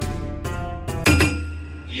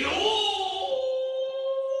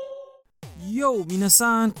Yo,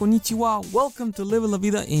 minasan, konnichiwa. Welcome to Live La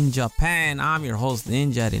Vida in Japan. I'm your host,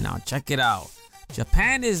 Ninja Eddie. Now, check it out.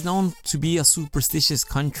 Japan is known to be a superstitious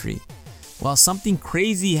country. Well, something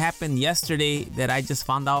crazy happened yesterday that I just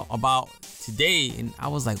found out about today, and I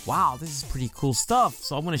was like, wow, this is pretty cool stuff.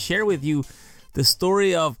 So I'm going to share with you the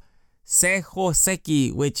story of Seiho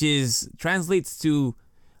Seki, which translates to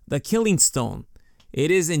the killing stone.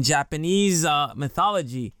 It is in Japanese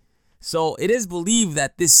mythology. So it is believed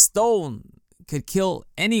that this stone could kill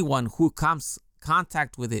anyone who comes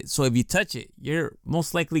contact with it. So if you touch it, you're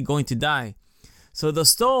most likely going to die. So the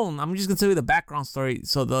stone, I'm just going to tell you the background story.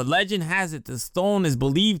 So the legend has it, the stone is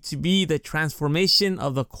believed to be the transformation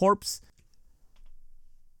of the corpse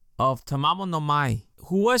of Tamamo no Mai.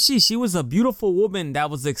 Who was she? She was a beautiful woman that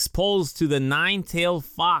was exposed to the nine-tailed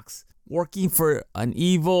fox working for an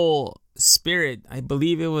evil spirit. I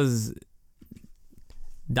believe it was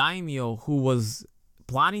daimyo who was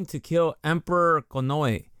plotting to kill Emperor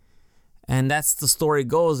Konoe. And that's the story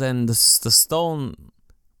goes. And the stone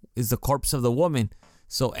is the corpse of the woman.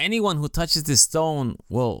 So anyone who touches this stone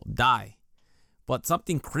will die. But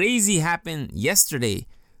something crazy happened yesterday.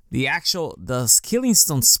 The killing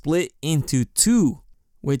stone split into two,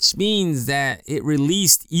 which means that it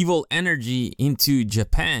released evil energy into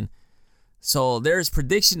Japan. So there's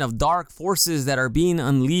prediction of dark forces that are being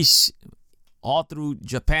unleashed all through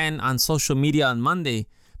Japan on social media on Monday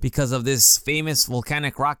because of this famous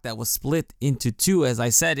volcanic rock that was split into two. As I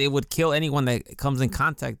said, it would kill anyone that comes in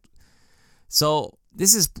contact. So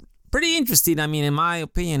this is pretty interesting. I mean, in my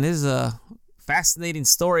opinion, this is a fascinating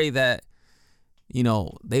story that,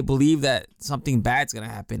 they believe that something bad's going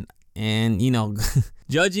to happen. And,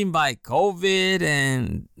 judging by COVID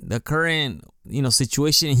and the current,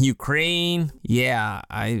 situation in Ukraine,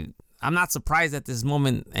 I'm not surprised at this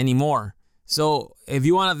moment anymore. So if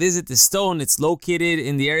you want to visit the stone, it's located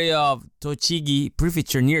in the area of Tochigi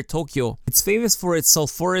Prefecture near Tokyo. It's famous for its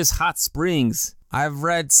sulfurous hot springs. I've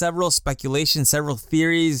read several speculations, several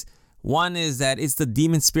theories. One is that it's the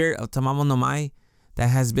demon spirit of Tamamo no Mai that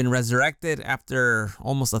has been resurrected after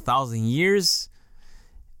almost 1,000 years.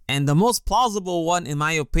 And the most plausible one, in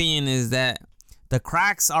my opinion, is that the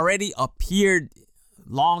cracks already appeared a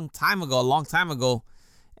long time ago.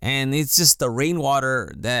 And it's just the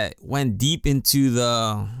rainwater that went deep into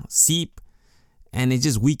the seep, and it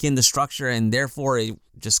just weakened the structure, and therefore it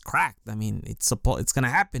just cracked. I mean, it's gonna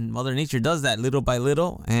happen. Mother Nature does that little by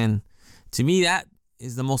little, and to me, that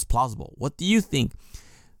is the most plausible. What do you think?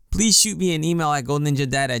 Please shoot me an email at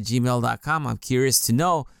goninjadad@gmail.com. I'm curious to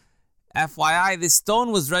know. FYI, this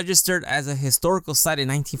stone was registered as a historical site in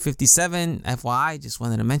 1957. FYI, just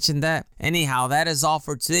wanted to mention that. Anyhow, that is all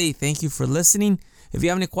for today. Thank you for listening. If you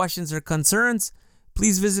have any questions or concerns,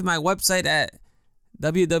 please visit my website at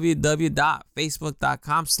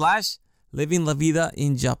www.facebook.com/Living La Vida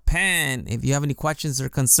in Japan. If you have any questions or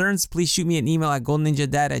concerns, please shoot me an email at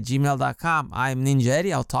goninjadad@gmail.com. I'm Ninja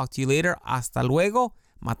Eddie. I'll talk to you later. Hasta luego.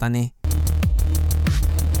 Matane.